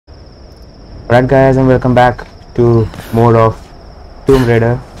Alright guys, and welcome back to mode of Tomb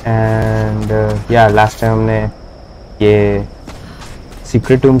Raider. And yeah, last time हमने ये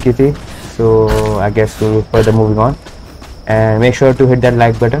secret tomb की थी, so I guess we'll further moving on. And make sure to hit that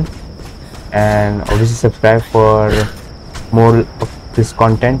like button and obviously subscribe for more of this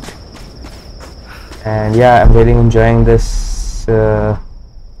content. And yeah, I'm really enjoying this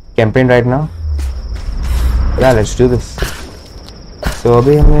campaign right now. Yeah, let's do this. So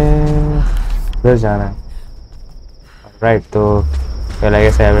अभी हमें उधर जाना है. Right, तो पहले I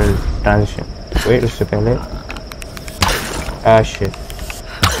guess I will transition. Wait, उससे पहले shit.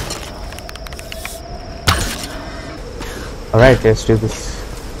 Alright, let's do this.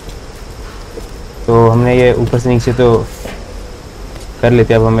 तो हमने ये ऊपर से नीचे तो कर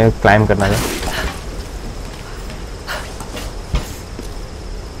लेते, अब हमें क्लाइंब करना है.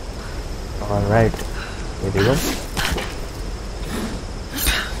 Alright, here we go.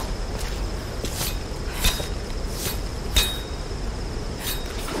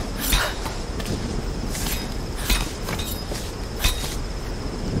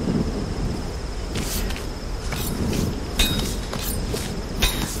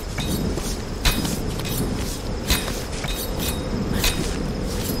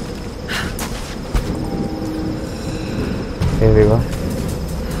 Here we go.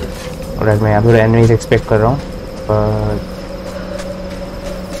 Alright, मैं यहाँ पर enemies expect कर रहा हूँ, but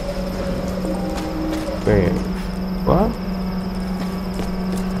wait, what?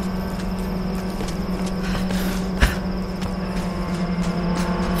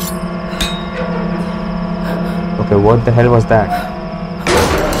 Okay, what the hell was that?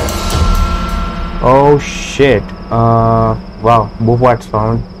 Oh shit! Wow, both parts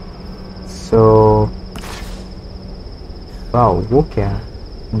found. So. Wow, वो क्या है?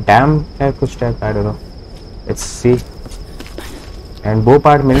 डैम है कुछ type, I don't know. Let's see. And बो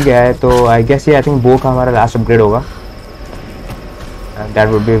पार्ट मिल गया है, तो आई गेस ये आई थिंक बो का हमारा लास्ट अपग्रेड होगा. And that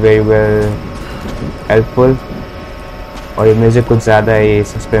would be very well helpful. और ये म्यूजिक कुछ ज़्यादा ही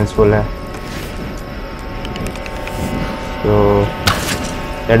सस्पेंसफुल है, तो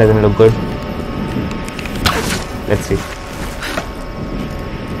that doesn't look good. Let's see.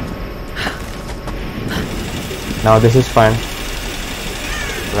 Now this is fun.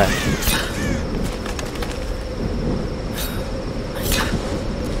 Right.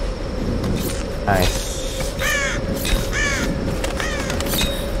 Nice.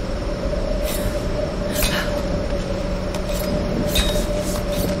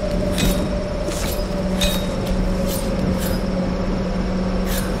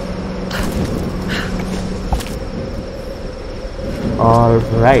 All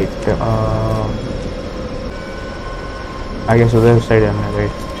right. I guess other side I'm not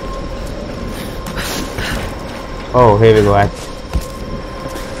right. Oh, here we go.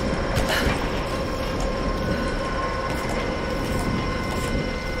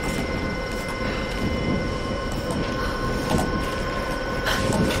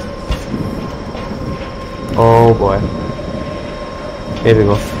 Oh boy. Here we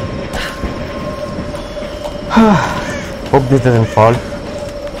go. Hope this doesn't fall.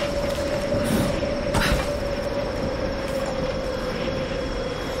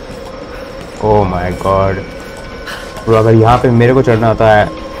 Oh my god. Bro, अगर यहाँ पे मेरे को चढ़ना होता है,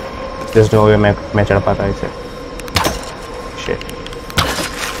 just no way मैं चढ़ पाता इसे. Shit.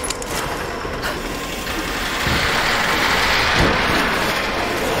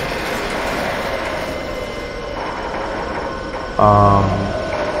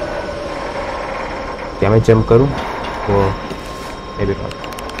 क्या मैं जंप करूँ? तो ये भी बात.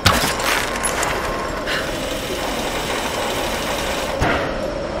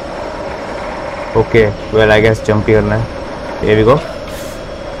 Okay, well I guess jump ही करना है. Here we go.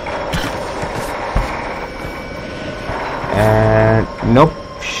 And nope,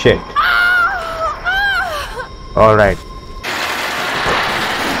 shit. All right.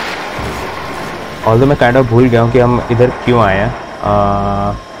 Although मैं kind of भूल गया हूँ कि हम इधर क्यों आए हैं.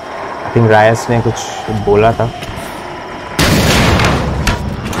 I think रायस ने कुछ बोला था.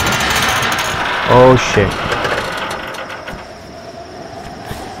 Oh shit.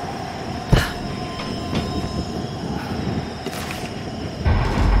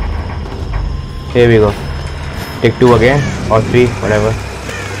 Here we go. Take 2 again, or 3, whatever.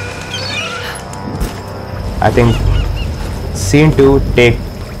 I think scene 2, take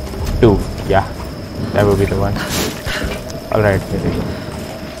 2. Yeah, that will be the one. Alright, here we go.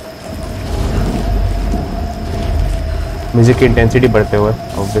 Music की intensity बढ़ते हुए,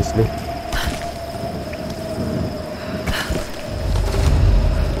 obviously.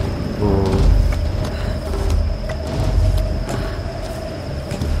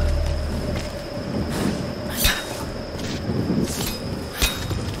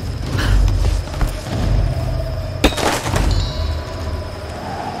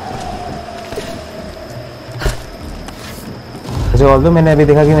 वैसे ऑल्दो मैंने अभी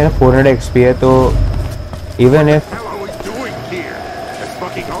देखा कि मेरा 400 XP है, तो even if What the hell are we doing here? There's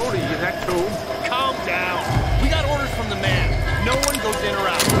fucking Oni in that tomb. Calm down. We got orders from the man. No one goes in or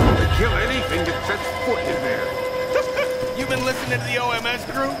out. They kill anything that sets foot in there. You been listening to the OMS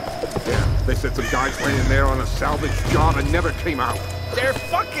crew? Yeah, they said some guys went in there on a salvage job and never came out. They're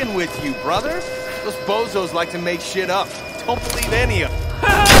fucking with you, brother. Those bozos like to make shit up. Don't believe any of them.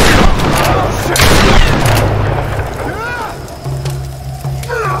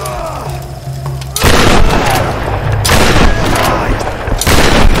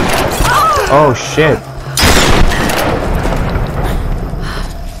 oh shit.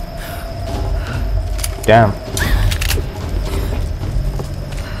 Damn.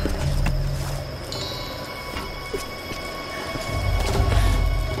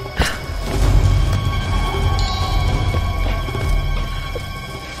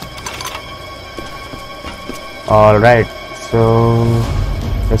 All right, so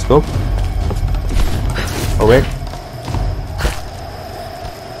let's go. Oh wait.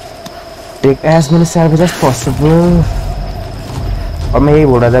 Take as many salvage as possible. और मैं यही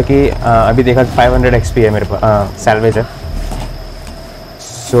बोल रहा था कि अभी देखा 500 XP है मेरे पास, सैल्वेज है.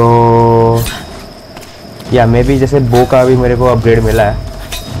 सो या मे बी जैसे बो का अभी मेरे को अपग्रेड मिला है,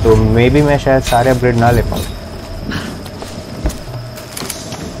 तो मे बी मैं शायद सारे अपग्रेड ना ले पाऊँ.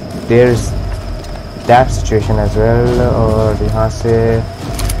 There is that situation as well. और यहाँ से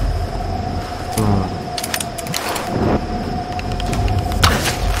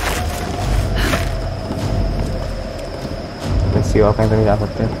और कहीं तो नहीं जा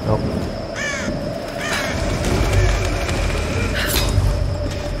सकते. तो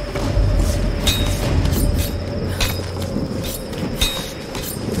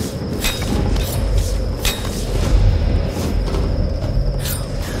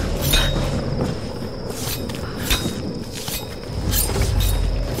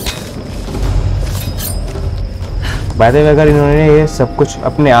बाय द वे, अगर इन्होंने ये सब कुछ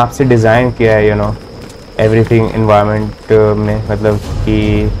अपने आप से डिज़ाइन किया है, यू नो, एवरीथिंग इन्वायरमेंट में, मतलब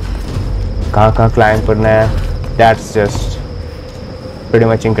कि कहाँ कहाँ क्लाइंब करना है, that's just pretty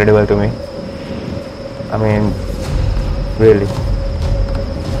much incredible to me. I mean really.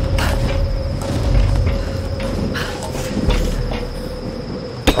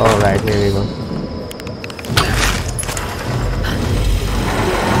 Alright, here we go.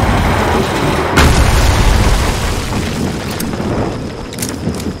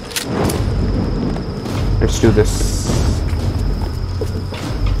 Let's do this.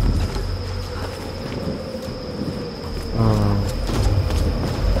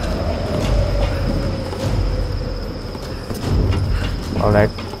 All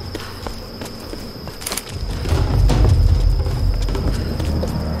right.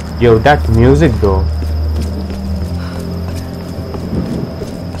 Yo, that music though.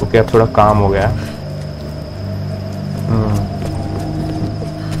 Okay, अब थोड़ा काम हो गया.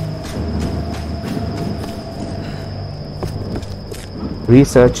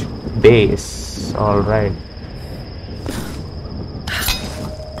 Research base. All right.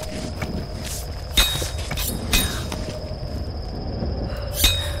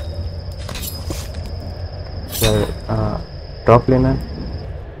 So, drop लेना.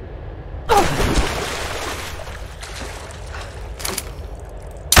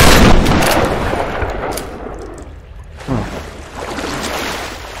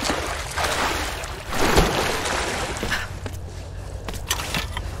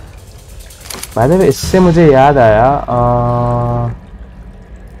 By the way, इससे मुझे याद आया,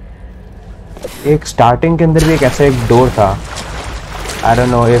 एक स्टार्टिंग के अंदर भी एक ऐसा एक डोर था. I don't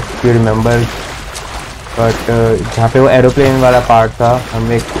know if you remember, but जहाँ पे वो एरोप्लेन वाला पार्ट था,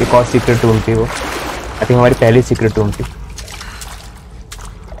 हम एक और सीक्रेट रूम थी वो. आई थिंक हमारी पहली सीक्रेट रूम थी.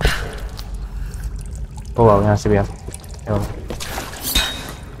 ओ वाह, यहाँ से भी आ सकते.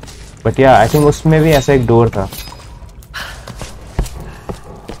 बट या आई थिंक उसमें भी ऐसा एक डोर था.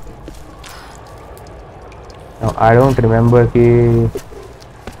 I don't remember कि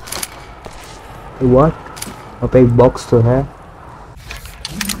what. वहाँ पे एक बॉक्स तो है.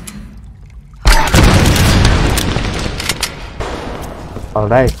 All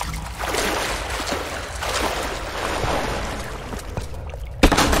right.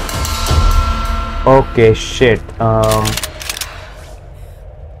 Okay, shit.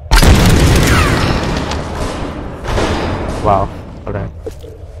 Wow. All right.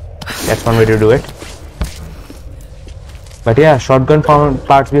 That's one way to do it. But yeah, shotgun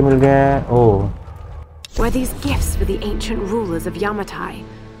parts भी मिल गए हैं. Oh. Were these gifts for the ancient rulers of Yamatai?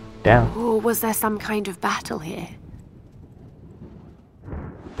 Damn. Or was there some kind of battle here?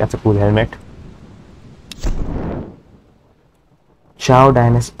 That's a cool helmet. चाओ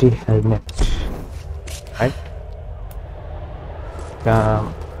dynasty helmet, right? क्या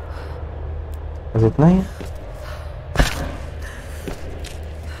बस इतना ही है?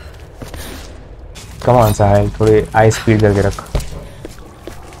 Come on साहिल, थोड़ी आई speed करके रख।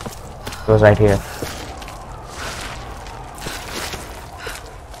 तो right here.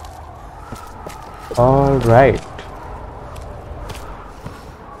 Alright,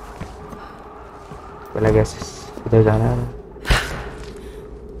 well I guess इधर जाना है।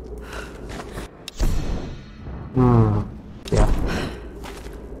 yeah.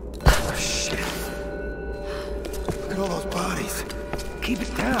 Oh, shit. Look at all those bodies. Keep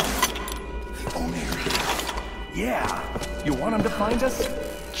it down. Own area. Yeah. You want him to find us?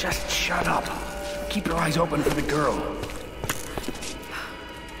 Just shut up. Keep your eyes open for the girl.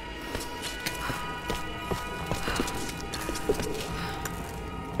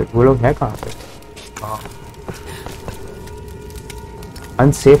 वो लोग है कहाँ पे?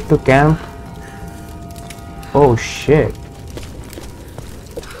 Unsafe to camp. Oh shit.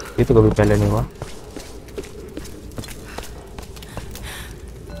 ये तो कभी पहले नहीं हुआ।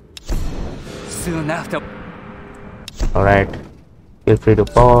 Soon after. All right. Feel free to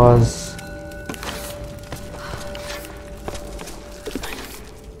pause.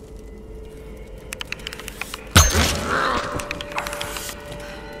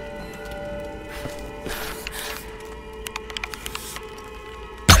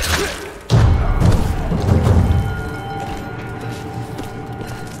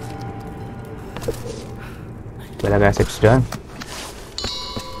 Well, I guess it's done.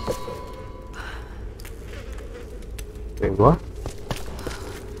 Wait, what?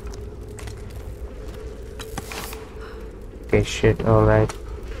 Okay, shit, alright.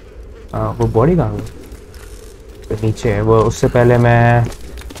 वो बॉडी कहाँ है? तो नीचे है वो। उससे पहले मैं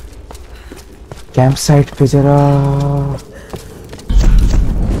कैंप साइट पे जरा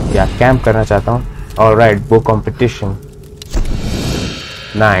या कैंप करना चाहता हूँ। ऑलराइट, वो competition,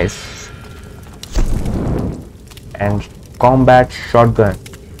 nice. And combat shotgun,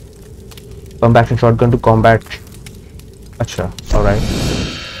 combat shotgun to combat. अच्छा, alright,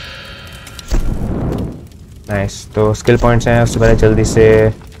 nice. तो skill points हैं। उससे पहले जल्दी से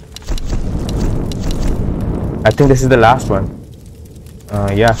I think this is the last one.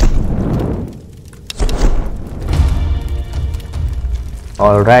 Yeah.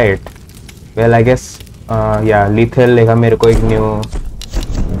 Alright. Well, I guess yeah, lethal लेगा मेरे को एक new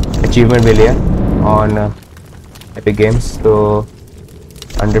achievement मिली है on Epic Games, तो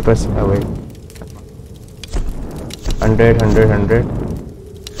 100%, wait, 100,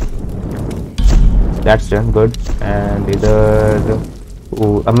 that's done, good. And इधर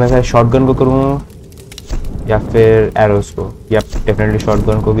अब मैं शायद शॉटगन को करूँ या फिर एरोस को? या डेफिनेटली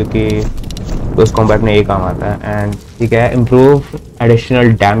शॉटगन को, क्योंकि उस कॉम्बैट में ये काम आता है। एंड ठीक है, इम्प्रूव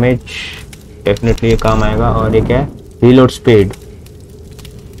एडिशनल डैमेज, डेफिनेटली ये काम आएगा। और ये क्या है? Reload speed.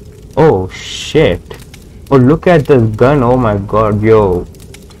 Oh shit, oh look at this gun, oh my god, yo,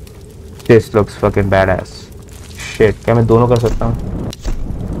 this looks fucking badass. Shit, क्या मैं दोनों कर सकता हूँ?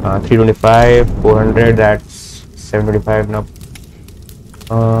 325, 400, that's 725 now.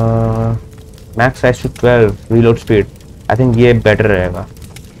 Max size to 12, reload speed. I think ये better रहेगा,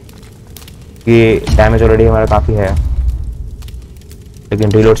 कि damage already हमारा काफ़ी है,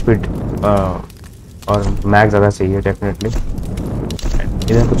 लेकिन reload speed और max ज़्यादा सही है definitely.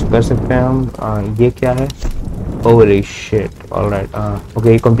 इधर कुछ कर सकते हैं हम। ये क्या है? Holy shit, alright, okay,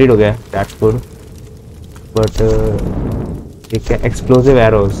 ये complete हो गया, that's good. But ये क्या? Explosive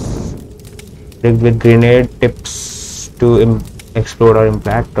arrows rigged with grenade tips to explode or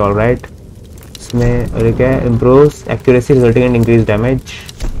impact, alright. इसमें और ये क्या है? Improves accuracy resulting in increased damage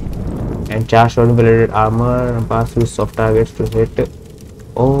and charge shot related armor and pass through soft targets to hit.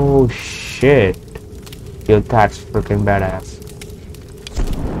 Oh shit, yo, that's freaking badass.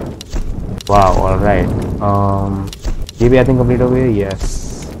 Wow, alright. ये भी I think complete हो गया, yes.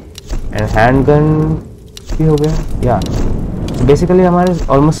 And handgun भी हो गया, या basically हमारे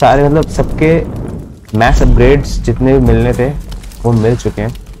almost सारे, मतलब सबके मैक्स अपग्रेड्स जितने भी मिलने थे वो मिल चुके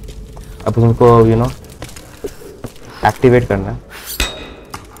हैं। अब उनको एक्टिवेट करना है।